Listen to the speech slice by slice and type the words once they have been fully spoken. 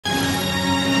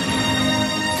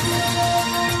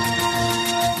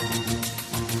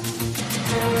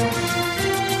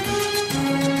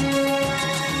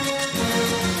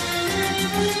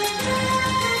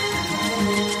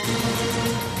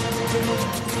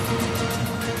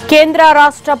కేంద్ర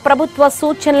రాష్ట్ర ప్రభుత్వ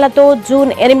సూచనలతో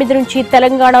జూన్ 8 నుంచి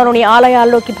తెలంగాణలోని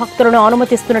ఆలయాల్లోకి భక్తులను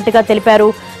అనుమతిస్తున్నట్టుగా తెలిపారు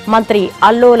మంత్రి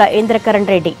అల్లోల ఇంద్రకరణ్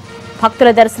రెడ్డి. భక్తుల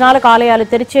దర్శనాలకు ఆలయాలు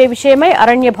తెరిచే విషయమై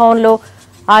అరణ్య భవన్లో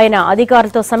ఆయన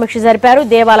అధికారులతో సమీక్ష జరిపారు.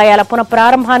 దేవాలయాల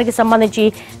పునఃప్రారంభానికి సంబంధించి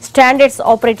స్టాండర్డ్స్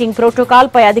ఆపరేటింగ్ ప్రోటోకాల్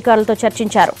పై అధికారులతో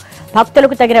చర్చించారు.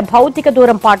 భక్తులకు తగిన భౌతిక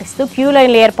దూరం పాటిస్తూ క్యూ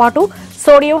లైన్ల ఏర్పాటు,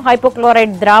 సోడియం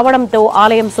హైపోక్లోరైడ్ ద్రావణంతో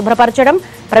ఆలయం శుభ్రపరచడం,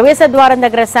 ప్రవేశ ద్వారం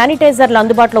దగ్గర శానిటైజర్లు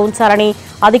అందుబాటులో ఉంచాలని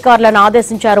అధికారులను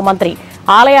ఆదేశించారు మంత్రి.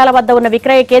 ఆలయాల వద్ద ఉన్న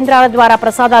విక్రయ కేంద్రాల ద్వారా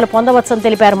ప్రసాదాలు పొందవచ్చని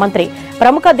తెలిపారు మంత్రి.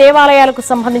 ప్రముఖ దేవాలయాలకు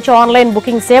సంబంధించి ఆన్లైన్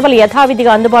బుకింగ్ సేవలు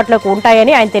యథావిధిగా అందుబాటులోకి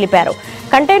ఉంటాయని ఆయన తెలిపారు.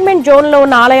 కంటైన్మెంట్ జోన్లో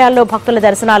ఉన్న ఆలయాల్లో భక్తుల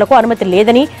దర్శనాలకు అనుమతి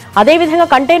లేదని, అదేవిధంగా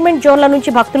కంటైన్మెంట్ జోన్ల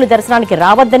నుంచి భక్తులు దర్శనానికి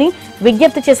రావద్దని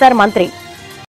విజ్ఞప్తి చేశారు మంత్రి.